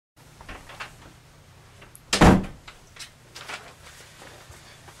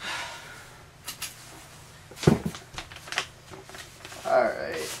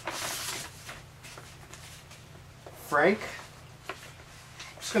Frank. I'm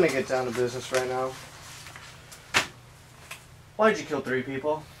just gonna get down to business right now. Why'd you kill 3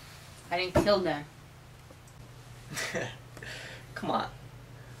 people? I didn't kill them. Come on.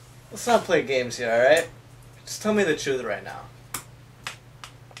 Let's not play games here, alright? Just tell me the truth right now.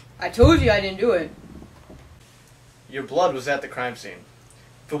 I told you I didn't do it. Your blood was at the crime scene.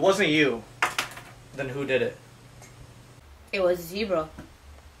 If it wasn't you, then who did it? It was a zebra.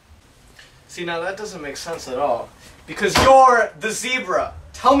 See, now that doesn't make sense at all. Because you're the zebra.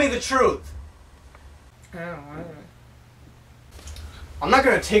 Tell me the truth. I don't know. I'm not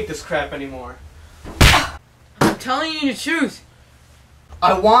gonna take this crap anymore. I'm telling you the truth.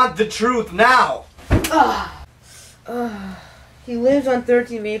 I want the truth now. He lives on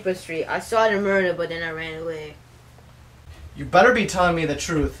 13 Maple Street. I saw the murder, but then I ran away. You better be telling me the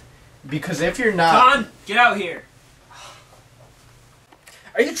truth. Because if you're not... Don, get out here.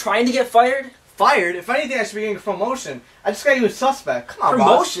 Are you trying to get fired? Fired? If anything, I should be getting a promotion. I just got you a suspect. Come on,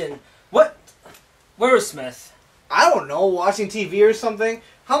 Promotion? boss. What? Where is Smith? I don't know. Watching TV or something.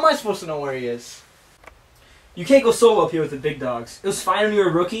 How am I supposed to know where he is? You can't go solo up here with the big dogs. It was fine when you were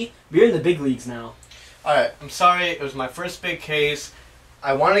a rookie, but you're in the big leagues now. Alright, I'm sorry. It was my first big case.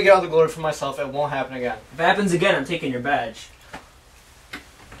 I wanted to get all the glory for myself. It won't happen again. If it happens again, I'm taking your badge.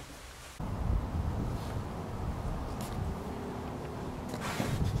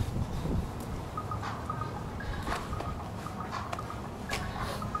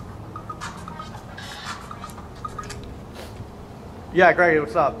 Yeah, Greggy,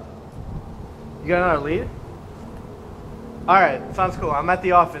 what's up? You got another lead? Alright, sounds cool. I'm at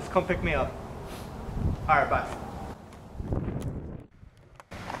the office. Come pick me up. Alright, bye.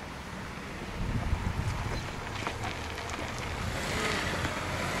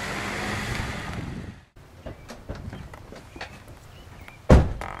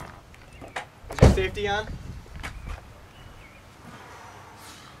 Is your safety on?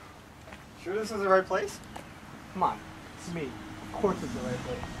 Sure this is the right place? Come on. It's me. Of course it's the right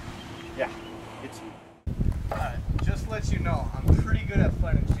place. Yeah, it's you. Alright, just to let you know, I'm pretty good at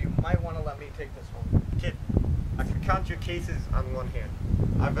fighting, so you might want to let me take this one. Kid, I can count your cases on one hand.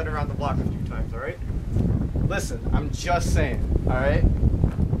 I've been around the block a few times, alright? Listen, I'm just saying, alright?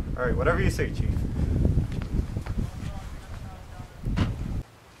 Alright, whatever you say, Chief.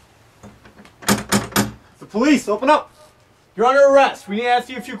 It's the police, open up! You're under arrest. We need to ask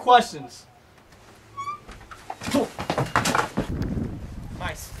you a few questions.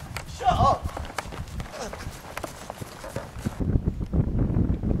 Nice. Shut up!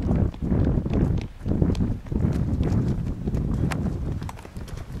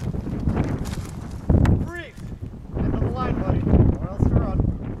 Freeze! End of the line, buddy. Or else to run.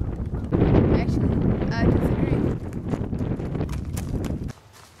 Actually, I disagree.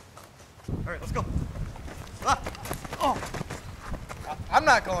 Alright, let's go. Ah. Oh! I'm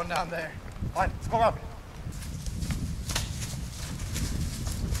not going down there. Fine, let's go around.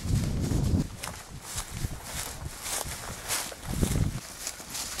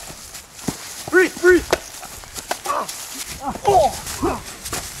 Freeze! Freeze!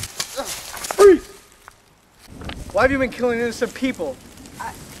 Freeze! Why have you been killing innocent people?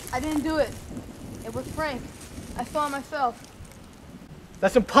 I didn't do it. It was Frank. I saw it myself.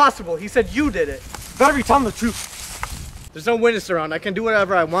 That's impossible. He said you did it. Better be telling the truth. There's no witness around. I can do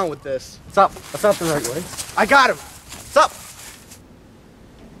whatever I want with this. Stop. That's not the right way. I got him. Stop.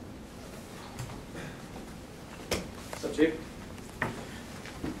 What's up, Chief?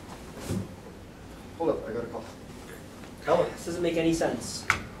 Hold up, I got a call. Tell This doesn't make any sense.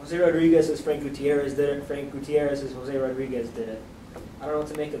 Jose Rodriguez says Frank Gutierrez did it. Frank Gutierrez says Jose Rodriguez did it. I don't know what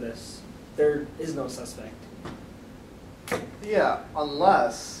to make of this. There is no suspect. Yeah,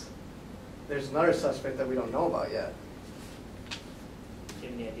 unless there's another suspect that we don't know about yet. Do you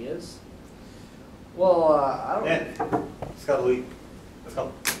have any ideas? Well, I don't... Man, it's got a lead. Let's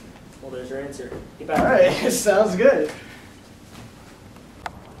go. Well, there's your answer. Get back. Alright, sounds good.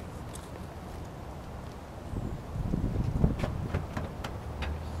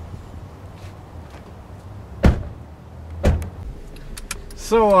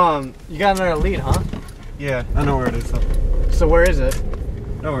 So, you got another lead, huh? Yeah, I know where it is. So where is it?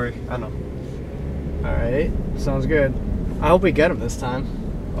 Don't worry, I know. Alright, sounds good. I hope we get him this time.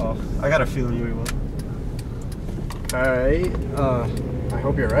 Oh, I got a feeling you will. Alright, I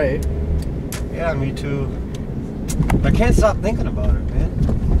hope you're right. Yeah, me too. I can't stop thinking about it, man.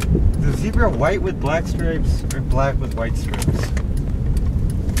 Is the zebra white with black stripes or black with white stripes?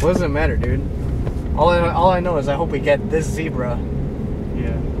 What does it matter, dude? All I know is I hope we get this zebra.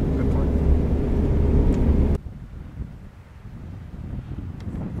 Yeah, good point.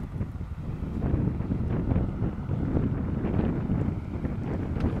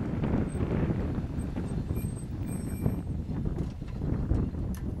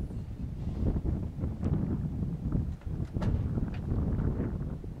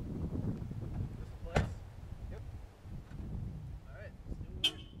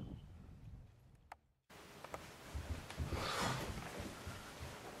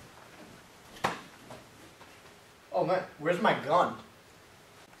 Oh man, where's my gun?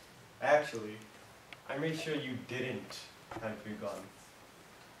 Actually, I made sure you didn't have your gun.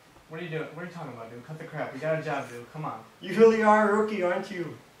 What are you doing? What are you talking about, dude? Cut the crap. We got a job to do. Come on. You really are a rookie, aren't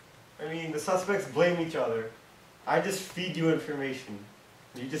you? I mean, the suspects blame each other. I just feed you information.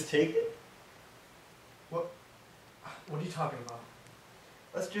 You just take it? What are you talking about?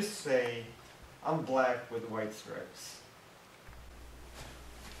 Let's just say I'm black with white stripes.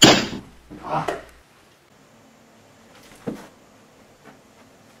 Ah.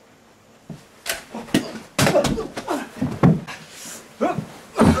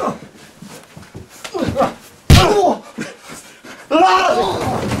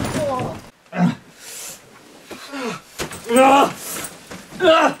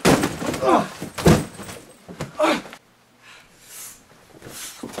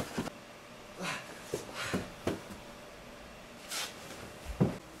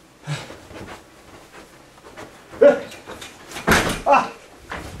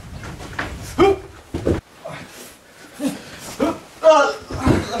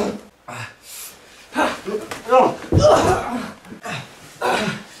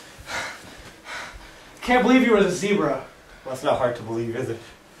 Can't believe you were the zebra. Well, that's not hard to believe, is it?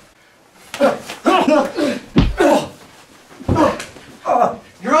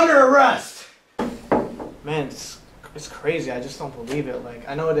 You're under arrest. Man, it's crazy. I just don't believe it. Like,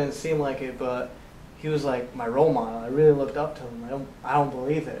 I know it didn't seem like it, but he was like my role model. I really looked up to him. I don't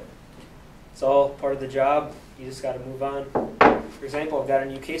believe it. It's all part of the job. You just got to move on. For example, I've got a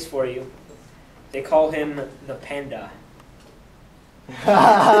new case for you. They call him the Panda.